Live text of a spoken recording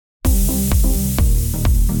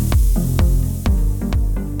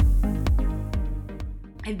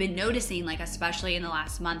I've been noticing, like, especially in the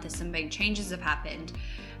last month as some big changes have happened,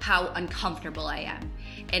 how uncomfortable I am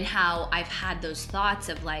and how I've had those thoughts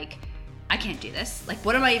of like, I can't do this. Like,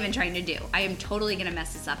 what am I even trying to do? I am totally going to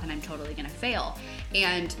mess this up and I'm totally going to fail.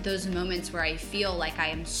 And those moments where I feel like I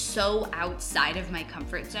am so outside of my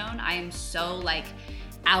comfort zone, I am so like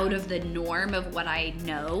out of the norm of what I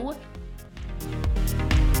know.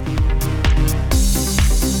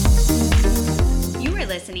 You are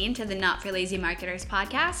listening to the Not for Lazy Marketers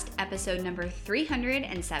podcast, episode number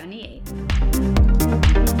 378.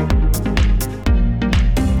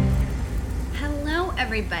 Hello,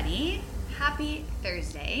 everybody. Happy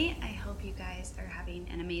Thursday. I hope you guys are having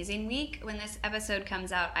an amazing week. When this episode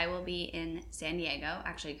comes out, I will be in San Diego,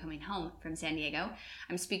 actually coming home from San Diego.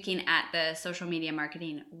 I'm speaking at the Social Media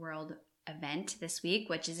Marketing World event this week,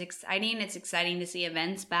 which is exciting. It's exciting to see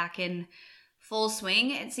events back in full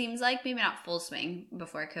swing, it seems like. Maybe not full swing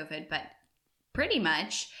before COVID, but pretty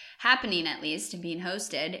much happening, at least, and being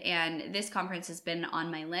hosted. And this conference has been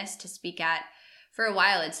on my list to speak at for a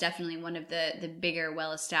while. It's definitely one of the bigger,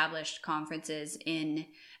 well-established conferences in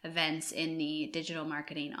events in the digital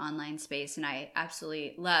marketing online space. And I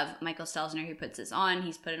absolutely love Michael Stelzner, who puts this on.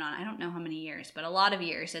 He's put it on, I don't know how many years, but a lot of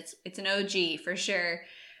years. It's an OG for sure.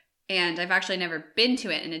 And I've actually never been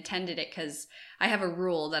to it and attended it because I have a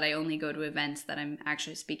rule that I only go to events that I'm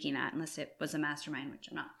actually speaking at, unless it was a mastermind, which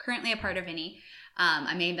I'm not currently a part of any.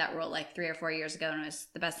 I made that rule like 3 or 4 years ago, and it was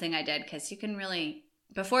the best thing I did because you can really,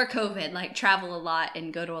 before COVID, like travel a lot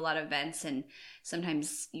and go to a lot of events, and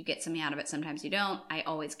sometimes you get something out of it, sometimes you don't. I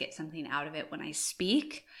always get something out of it when I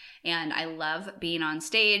speak, and I love being on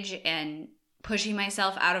stage and pushing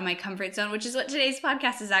myself out of my comfort zone, which is what today's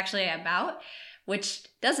podcast is actually about. Which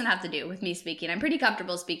doesn't have to do with me speaking. I'm pretty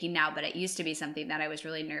comfortable speaking now, but it used to be something that I was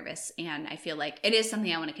really nervous, and I feel like it is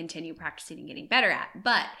something I want to continue practicing and getting better at.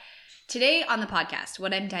 But today on the podcast,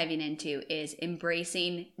 what I'm diving into is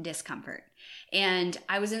embracing discomfort. And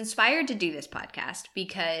I was inspired to do this podcast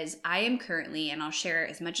because I am currently, and I'll share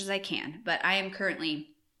as much as I can, but I am currently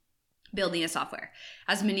building a software.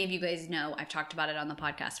 As many of you guys know, I've talked about it on the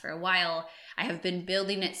podcast for a while. I have been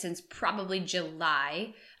building it since probably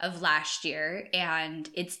July of last year, and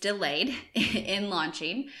it's delayed in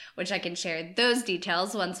launching, which I can share those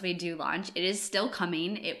details once we do launch. It is still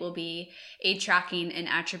coming. It will be a tracking and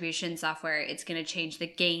attribution software. It's going to change the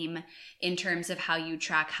game in terms of how you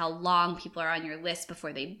track how long people are on your list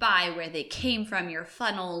before they buy, where they came from, your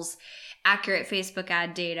funnels, accurate Facebook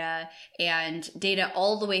ad data, and data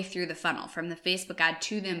all the way through the funnel from the Facebook ad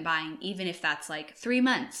to them buying, even if that's like 3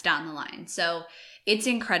 months down the line. So it's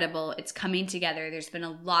incredible. It's coming together. There's been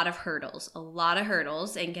a lot of hurdles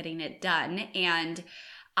in getting it done. And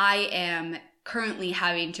I am currently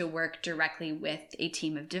having to work directly with a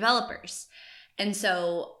team of developers. And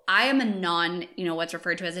so I am what's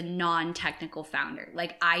referred to as a non-technical founder.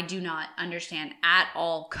 Like, I do not understand at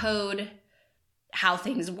all code, how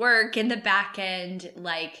things work in the back end,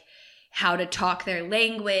 like how to talk their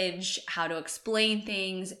language, how to explain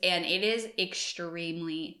things. And it is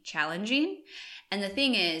extremely challenging. And the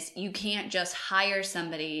thing is, you can't just hire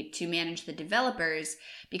somebody to manage the developers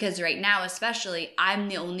because right now, especially, I'm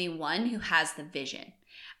the only one who has the vision.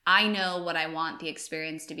 I know what I want the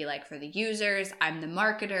experience to be like for the users. I'm the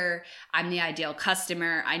marketer. I'm the ideal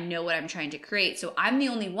customer. I know what I'm trying to create. So I'm the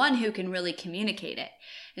only one who can really communicate it.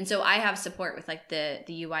 And so I have support with like the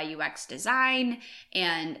UI UX design,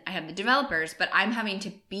 and I have the developers, but I'm having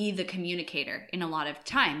to be the communicator in a lot of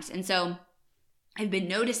times. And so I've been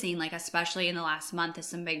noticing, like, especially in the last month as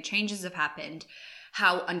some big changes have happened,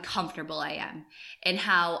 how uncomfortable I am and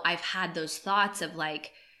how I've had those thoughts of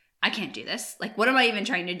like, I can't do this. Like, what am I even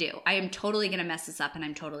trying to do? I am totally going to mess this up and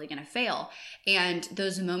I'm totally going to fail. And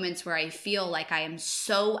those moments where I feel like I am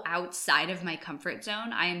so outside of my comfort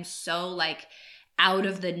zone, I am so like out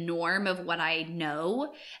of the norm of what I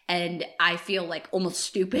know. And I feel like almost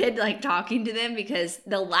stupid, like talking to them because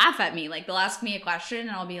they'll laugh at me. Like, they'll ask me a question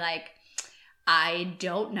and I'll be like, I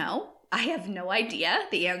don't know. I have no idea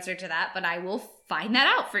the answer to that, but I will find that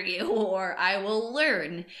out for you, or I will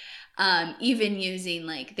learn. Even using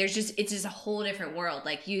like, it's just a whole different world,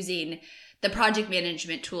 like using the project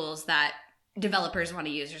management tools that developers want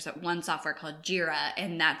to use. There's one software called Jira,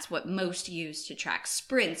 and that's what most use to track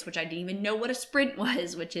sprints, which I didn't even know what a sprint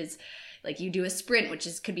was, which is like you do a sprint, which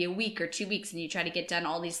could be a week or 2 weeks, and you try to get done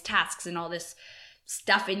all these tasks and all this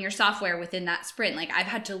stuff in your software within that sprint. Like, I've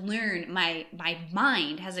had to learn, my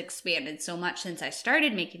mind has expanded so much since I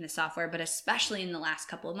started making the software, but especially in the last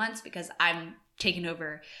couple of months because I'm taking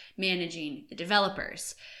over managing the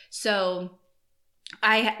developers. So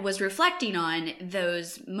I was reflecting on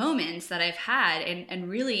those moments that I've had and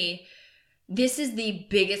really this is the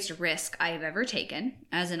biggest risk I've ever taken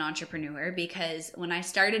as an entrepreneur, because when I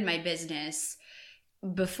started my business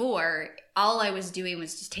before, all I was doing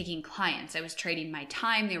was just taking clients. I was trading my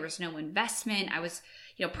time. There was no investment. I was,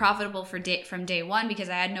 profitable from day one because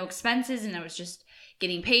I had no expenses, and I was just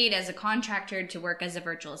getting paid as a contractor to work as a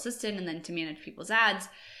virtual assistant and then to manage people's ads.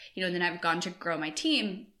 And then I've gone to grow my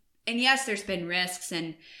team. And yes, there's been risks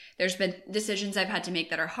and there's been decisions I've had to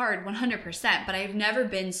make that are hard, 100%, but I've never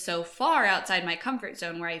been so far outside my comfort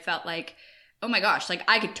zone where I felt like, oh my gosh, like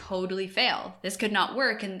I could totally fail. This could not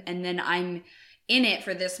work. And then I'm in it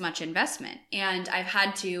for this much investment. And I've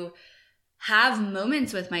had to have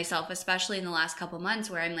moments with myself, especially in the last couple months,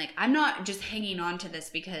 where I'm like, I'm not just hanging on to this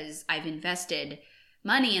because I've invested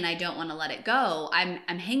money and I don't want to let it go. I'm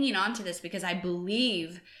hanging on to this because I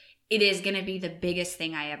believe it is going to be the biggest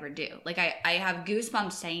thing I ever do. Like I have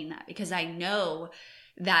goosebumps saying that, because I know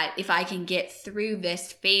that if I can get through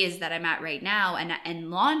this phase that I'm at right now and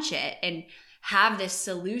launch it and have this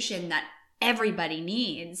solution that everybody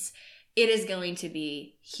needs, it is going to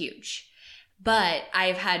be huge. But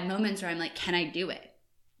I've had moments where I'm like, can I do it?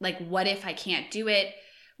 Like, what if I can't do it?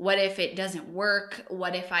 What if it doesn't work?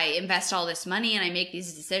 What if I invest all this money and I make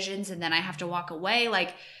these decisions and then I have to walk away?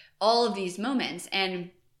 Like all of these moments.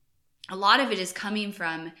 And a lot of it is coming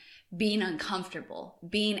from being uncomfortable,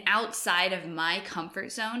 being outside of my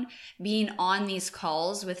comfort zone, being on these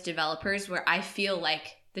calls with developers where I feel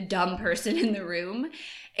like the dumb person in the room.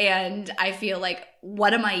 And I feel like,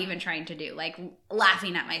 what am I even trying to do? Like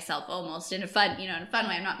laughing at myself almost in a fun way.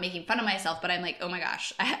 I'm not making fun of myself, but I'm like, oh my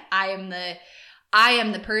gosh, I am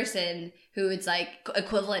the person who it's like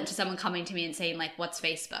equivalent to someone coming to me and saying like, what's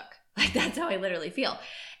Facebook? Like that's how I literally feel.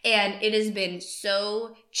 And it has been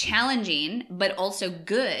so challenging, but also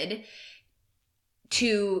good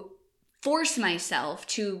to force myself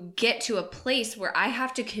to get to a place where I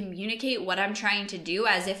have to communicate what I'm trying to do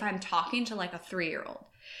as if I'm talking to like a 3-year-old.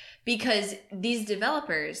 Because these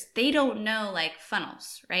developers, they don't know like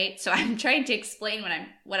funnels, right? So I'm trying to explain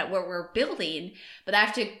what we're building, but I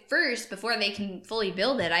have to first, before they can fully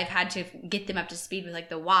build it, I've had to get them up to speed with like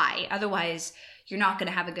the why. Otherwise, you're not going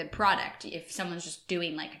to have a good product if someone's just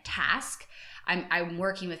doing like a task. I'm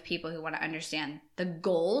working with people who want to understand the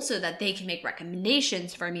goal so that they can make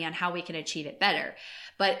recommendations for me on how we can achieve it better.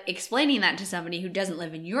 But explaining that to somebody who doesn't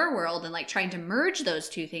live in your world and like trying to merge those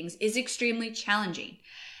two things is extremely challenging.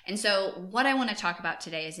 And so what I want to talk about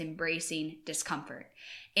today is embracing discomfort.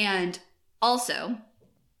 And also,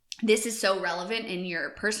 this is so relevant in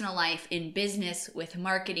your personal life, in business, with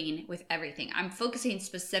marketing, with everything. I'm focusing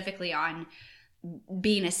specifically on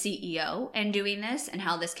being a CEO and doing this and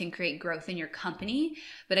how this can create growth in your company.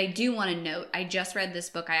 But I do want to note, I just read this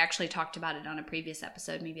book. I actually talked about it on a previous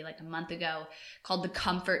episode, maybe like a month ago, called The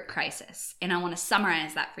Comfort Crisis. And I want to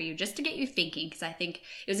summarize that for you just to get you thinking, because I think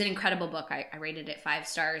it was an incredible book. I rated it 5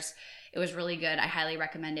 stars. It was really good. I highly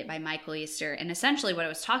recommend it, by Michael Easter. And essentially what I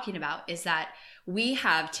was talking about is that we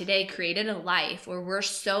have today created a life where we're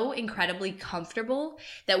so incredibly comfortable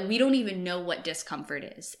that we don't even know what discomfort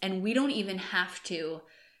is. And we don't even have to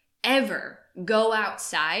ever go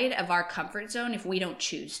outside of our comfort zone if we don't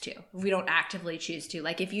choose to, if we don't actively choose to.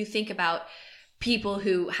 Like if you think about people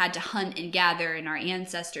who had to hunt and gather and our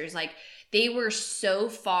ancestors, like they were so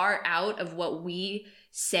far out of what we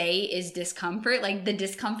say is discomfort. Like the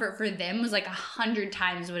discomfort for them was like 100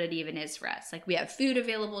 times what it even is for us. Like we have food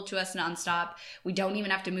available to us nonstop. We don't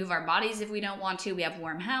even have to move our bodies if we don't want to. We have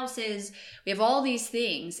warm houses. We have all these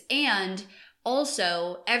things. And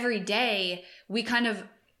also every day we kind of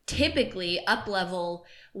typically up level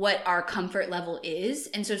what our comfort level is.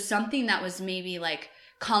 And so something that was maybe like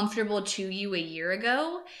comfortable to you a year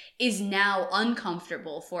ago is now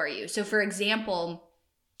uncomfortable for you. So for example,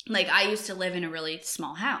 like I used to live in a really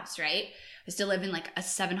small house, right? I used to live in like a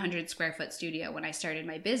 700 square foot studio when I started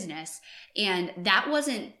my business. And that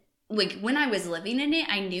wasn't like, when I was living in it,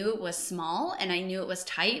 I knew it was small and I knew it was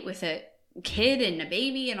tight with a kid and a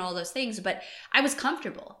baby and all those things, but I was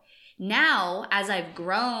comfortable. Now, as I've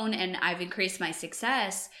grown and I've increased my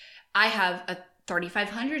success, I have a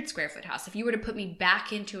 3,500 square foot house. If you were to put me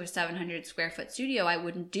back into a 700 square foot studio, I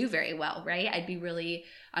wouldn't do very well, right? I'd be really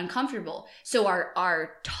uncomfortable. So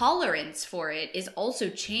our tolerance for it is also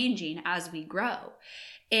changing as we grow.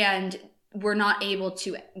 And we're not able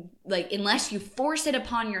to, like, unless you force it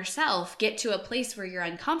upon yourself, get to a place where you're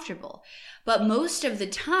uncomfortable. But most of the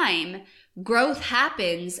time, growth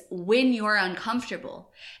happens when you're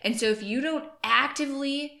uncomfortable. And so if you don't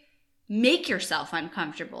actively make yourself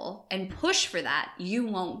uncomfortable and push for that, you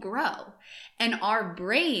won't grow. And our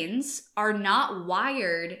brains are not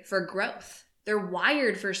wired for growth. They're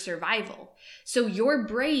wired for survival. So your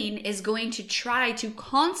brain is going to try to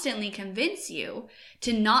constantly convince you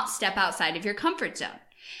to not step outside of your comfort zone.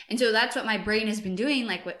 And so that's what my brain has been doing.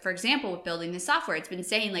 Like, for example, with building this software, it's been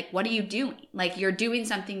saying, like, what are you doing? Like, you're doing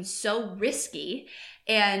something so risky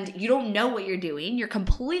and you don't know what you're doing. You're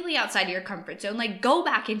completely outside of your comfort zone. Like, go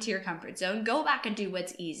back into your comfort zone. Go back and do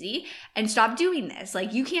what's easy and stop doing this.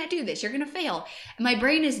 Like, you can't do this. You're going to fail. And my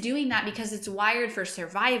brain is doing that because it's wired for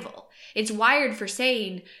survival. It's wired for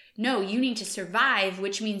saying, no, you need to survive,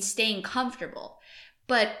 which means staying comfortable.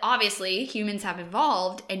 But obviously, humans have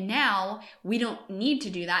evolved, and now we don't need to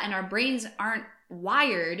do that, and our brains aren't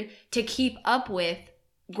wired to keep up with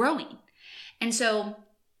growing. And so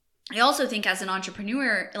I also think as an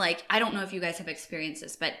entrepreneur, like, I don't know if you guys have experienced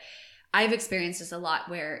this, but I've experienced this a lot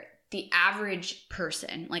where the average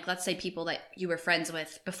person, like, let's say people that you were friends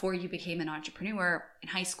with before you became an entrepreneur in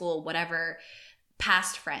high school, whatever,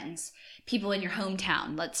 past friends, people in your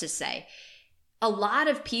hometown, let's just say, a lot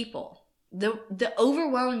of people, the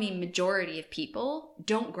overwhelming majority of people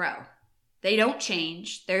don't grow. They don't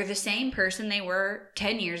change. They're the same person they were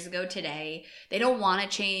 10 years ago today. They don't want to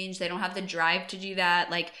change. They don't have the drive to do that.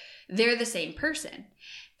 Like, they're the same person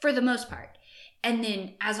for the most part. And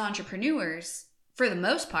then as entrepreneurs, for the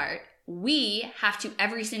most part, we have to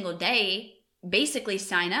every single day basically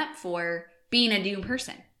sign up for being a new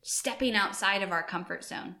person, stepping outside of our comfort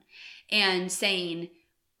zone and saying,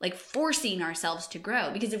 like, forcing ourselves to grow.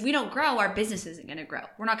 Because if we don't grow, our business isn't going to grow.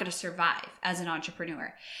 We're not going to survive as an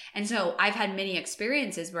entrepreneur. And so I've had many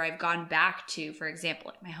experiences where I've gone back to, for example,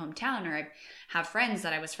 like my hometown, or I have friends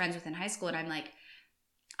that I was friends with in high school, and I'm like,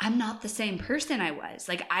 I'm not the same person I was.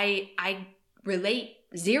 Like, I relate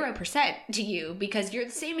 0% to you because you're the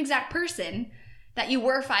same exact person that you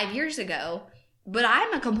were 5 years ago, but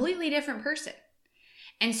I'm a completely different person.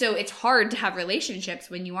 And so it's hard to have relationships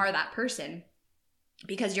when you are that person,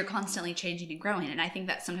 because you're constantly changing and growing. And I think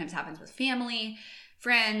that sometimes happens with family,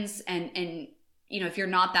 friends, and you know, if you're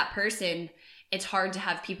not that person, it's hard to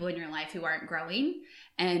have people in your life who aren't growing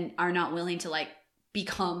and are not willing to, like,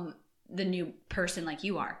 become the new person like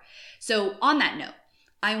you are. So on that note,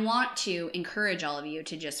 I want to encourage all of you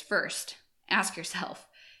to just first ask yourself,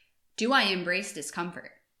 do I embrace discomfort?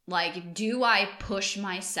 Like, do I push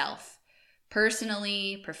myself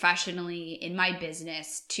personally, professionally, in my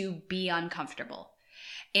business to be uncomfortable?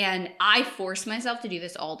 And I force myself to do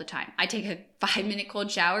this all the time. I take a 5-minute cold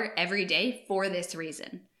shower every day for this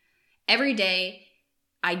reason. Every day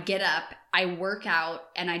I get up, I work out,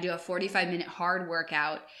 and I do a 45-minute hard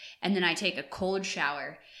workout, and then I take a cold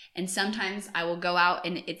shower. And sometimes I will go out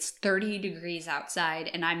and it's 30 degrees outside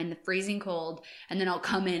and I'm in the freezing cold, and then I'll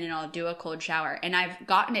come in and I'll do a cold shower. And I've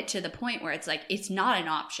gotten it to the point where it's like, it's not an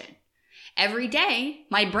option. Every day,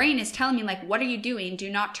 my brain is telling me, like, what are you doing? Do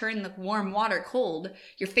not turn the warm water cold.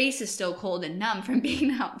 Your face is still cold and numb from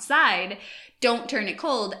being outside. Don't turn it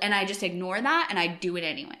cold. And I just ignore that and I do it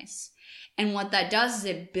anyways. And what that does is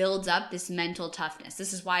it builds up this mental toughness.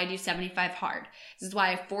 This is why I do 75 hard. This is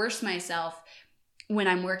why I force myself when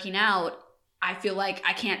I'm working out. I feel like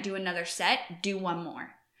I can't do another set. Do one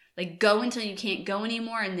more. Like, go until you can't go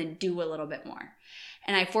anymore and then do a little bit more.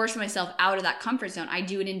 And I force myself out of that comfort zone. I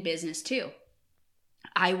do it in business too.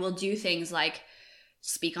 I will do things like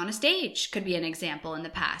speak on a stage, could be an example in the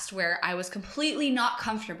past, where I was completely not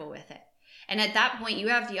comfortable with it. And at that point, you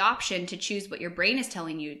have the option to choose what your brain is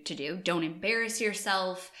telling you to do. Don't embarrass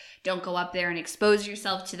yourself. Don't go up there and expose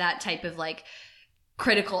yourself to that type of, like,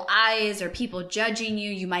 critical eyes or people judging you.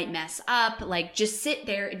 You might mess up. Like, just sit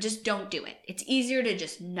there and just don't do it. It's easier to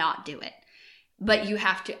just not do it. But you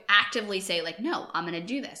have to actively say, like, no, I'm going to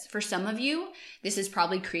do this. For some of you, this is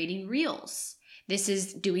probably creating reels. This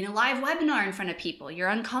is doing a live webinar in front of people. You're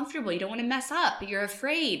uncomfortable. You don't want to mess up. You're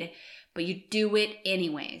afraid, but you do it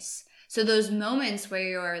anyways. So those moments where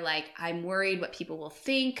you're like, I'm worried what people will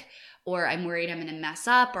think, or I'm worried I'm going to mess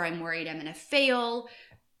up, or I'm worried I'm going to fail,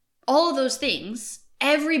 all of those things,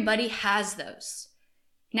 everybody has those.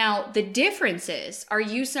 Now, the difference is, are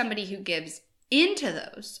you somebody who gives into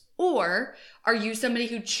those? Or are you somebody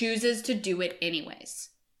who chooses to do it anyways?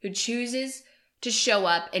 Who chooses to show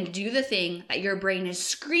up and do the thing that your brain is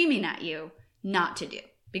screaming at you not to do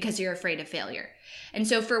because you're afraid of failure? And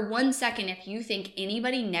so for 1 second, if you think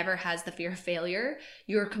anybody never has the fear of failure,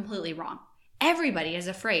 you're completely wrong. Everybody is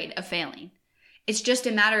afraid of failing. It's just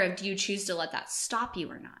a matter of, do you choose to let that stop you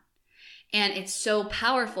or not? And it's so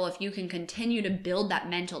powerful if you can continue to build that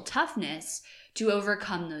mental toughness to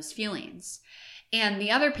overcome those feelings. And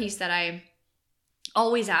the other piece that I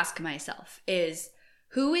always ask myself is,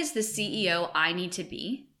 who is the CEO I need to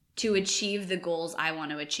be to achieve the goals I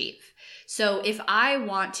want to achieve? So if I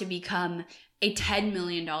want to become a $10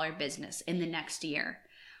 million business in the next year,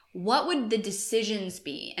 what would the decisions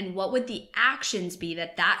be and what would the actions be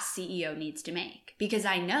that CEO needs to make? Because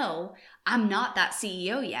I know I'm not that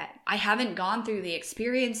CEO yet. I haven't gone through the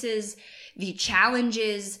experiences, the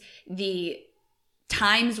challenges, the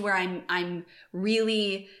times where I'm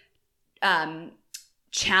really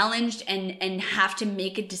challenged and have to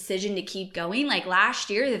make a decision to keep going. Like last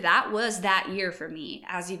year, that was that year for me,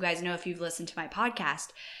 as you guys know if you've listened to my podcast.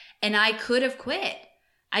 And I could have quit.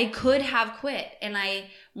 And I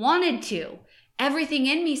wanted to. Everything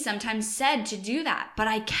in me sometimes said to do that, but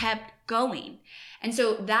I kept going. And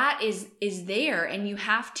so that is there, and you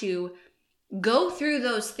have to go through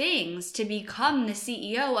those things to become the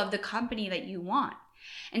CEO of the company that you want.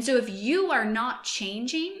 And so if you are not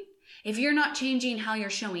changing, if you're not changing how you're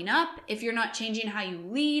showing up, if you're not changing how you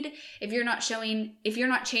lead, if you're not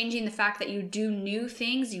changing the fact that you do new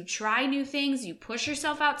things, you try new things, you push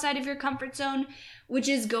yourself outside of your comfort zone, which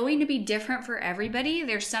is going to be different for everybody.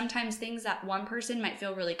 There's sometimes things that one person might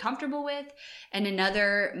feel really comfortable with and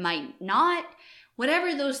another might not.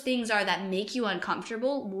 Whatever those things are that make you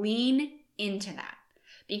uncomfortable, lean into that,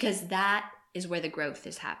 because that is where the growth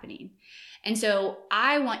is happening. And so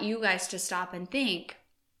I want you guys to stop and think,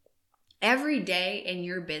 every day in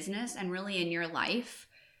your business and really in your life,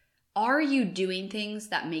 are you doing things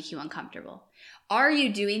that make you uncomfortable? Are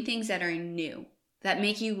you doing things that are new, that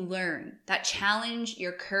make you learn, that challenge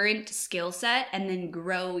your current skill set and then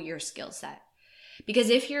grow your skill set?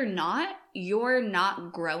 Because if you're not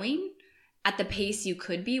growing at the pace you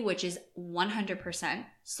could be, which is 100%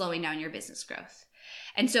 slowing down your business growth.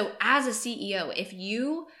 And so as a CEO, if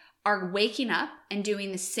you are waking up and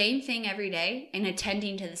doing the same thing every day and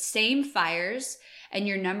attending to the same fires, and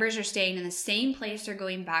your numbers are staying in the same place or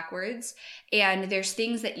going backwards, and there's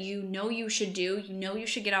things that you know you should do, you know you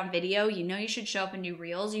should get on video, you know you should show up and do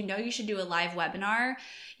reels, you know you should do a live webinar,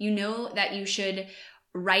 you know that you should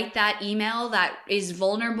write that email that is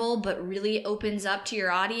vulnerable but really opens up to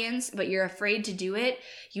your audience, but you're afraid to do it,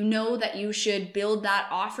 you know that you should build that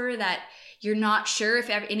offer that you're not sure if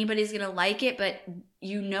anybody's going to like it, but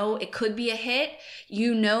you know it could be a hit.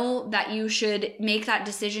 You know that you should make that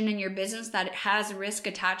decision in your business that it has risk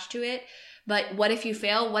attached to it. But what if you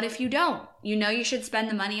fail? What if you don't? You know you should spend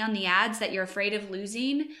the money on the ads that you're afraid of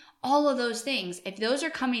losing. All of those things. If those are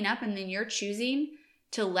coming up and then you're choosing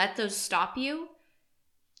to let those stop you,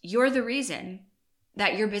 you're the reason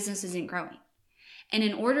that your business isn't growing. And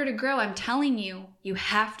in order to grow, I'm telling you, you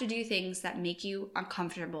have to do things that make you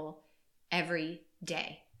uncomfortable every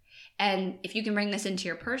day. And if you can bring this into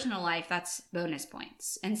your personal life, that's bonus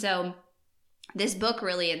points. And so this book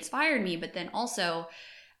really inspired me, but then also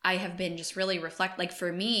I have been just really like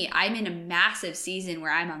for me, I'm in a massive season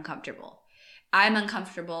where I'm uncomfortable. I'm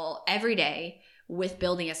uncomfortable every day with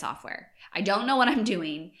building a software. I don't know what I'm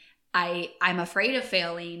doing. I'm afraid of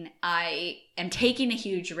failing. I am taking a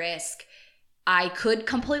huge risk. I could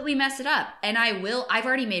completely mess it up, and I've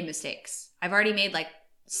already made mistakes. I've already made like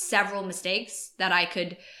several mistakes that I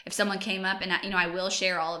could, if someone came up and, I will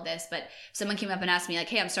share all of this, but if someone came up and asked me like,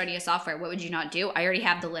 hey, I'm starting a software, what would you not do? I already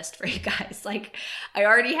have the list for you guys. Like I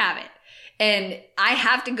already have it. And I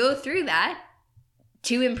have to go through that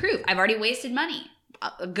to improve. I've already wasted money,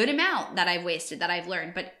 a good amount that I've wasted, that I've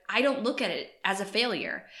learned, but I don't look at it as a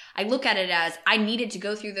failure. I look at it as I needed to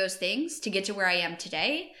go through those things to get to where I am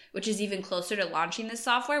today, which is even closer to launching this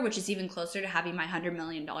software, which is even closer to having my $100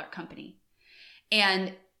 million company.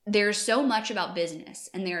 And there's so much about business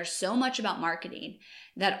and there's so much about marketing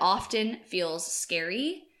that often feels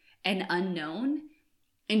scary and unknown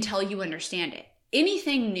until you understand it.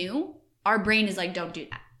 Anything new, our brain is like, don't do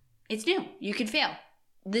that. It's new. You could fail.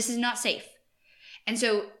 This is not safe. And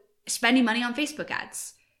so spending money on Facebook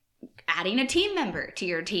ads, adding a team member to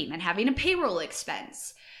your team and having a payroll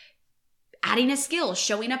expense, adding a skill,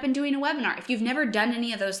 showing up and doing a webinar. If you've never done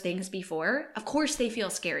any of those things before, of course they feel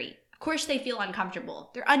scary. Of course they feel uncomfortable.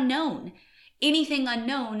 They're unknown. Anything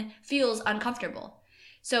unknown feels uncomfortable.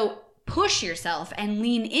 So push yourself and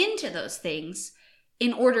lean into those things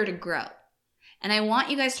in order to grow. And I want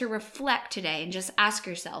you guys to reflect today and just ask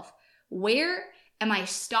yourself, where am I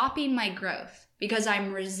stopping my growth because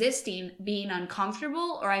I'm resisting being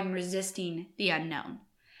uncomfortable or I'm resisting the unknown?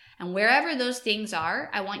 And wherever those things are,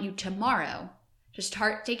 I want you tomorrow to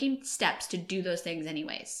start taking steps to do those things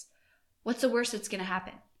anyways. What's the worst that's going to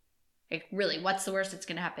happen? Like really, what's the worst that's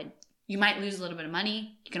going to happen? You might lose a little bit of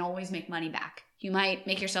money. You can always make money back. You might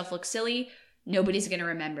make yourself look silly. Nobody's going to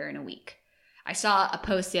remember in a week. I saw a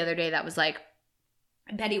post the other day that was like,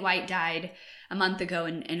 Betty White died a month ago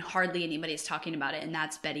and hardly anybody's talking about it, and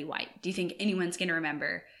that's Betty White. Do you think anyone's going to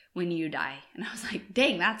remember when you die. And I was like,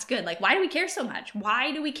 dang, that's good. Like, why do we care so much?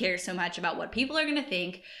 Why do we care so much about what people are going to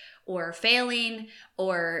think, or failing,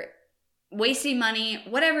 or wasting money,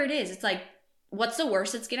 whatever it is? It's like, what's the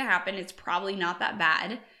worst that's going to happen? It's probably not that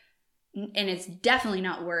bad. And it's definitely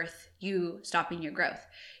not worth you stopping your growth.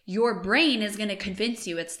 Your brain is going to convince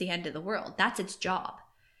you it's the end of the world. That's its job.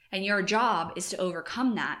 And your job is to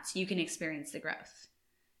overcome that so you can experience the growth.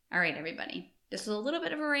 All right, everybody. This was a little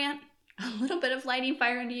bit of a rant, a little bit of lighting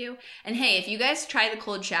fire into you. And hey, if you guys try the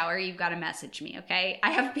cold shower, you've got to message me, okay?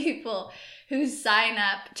 I have people who sign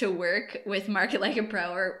up to work with Market Like a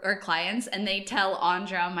Pro or clients, and they tell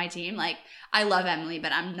Andra on my team, like, I love Emily,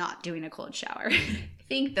 but I'm not doing a cold shower.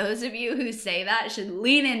 I think those of you who say that should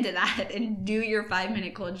lean into that and do your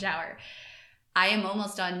 5-minute cold shower. I am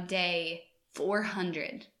almost on day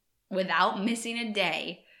 400 without missing a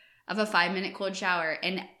day of a 5-minute cold shower,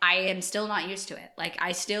 and I am still not used to it. Like,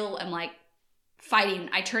 I still am like fighting.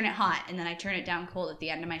 I turn it hot and then I turn it down cold at the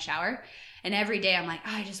end of my shower. And every day I'm like,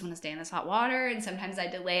 oh, I just want to stay in this hot water. And sometimes I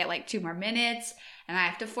delay it like 2 more minutes, and I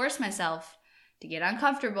have to force myself to get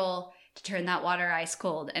uncomfortable to turn that water ice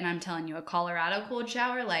cold. And I'm telling you, a Colorado cold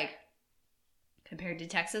shower, like, compared to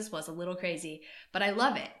Texas, was a little crazy, but I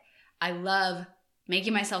love it. I love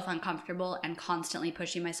making myself uncomfortable and constantly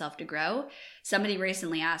pushing myself to grow. Somebody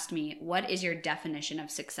recently asked me, what is your definition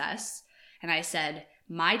of success? And I said,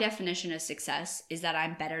 my definition of success is that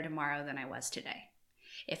I'm better tomorrow than I was today.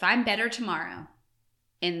 If I'm better tomorrow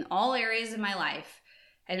in all areas of my life,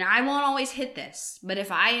 and I won't always hit this, but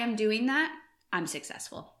if I am doing that, I'm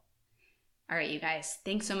successful. All right, you guys,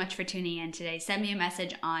 thanks so much for tuning in today. Send me a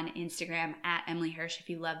message on Instagram at Emily Hirsch if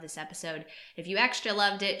you love this episode. If you extra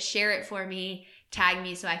loved it, share it for me, tag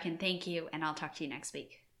me so I can thank you, and I'll talk to you next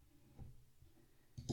week.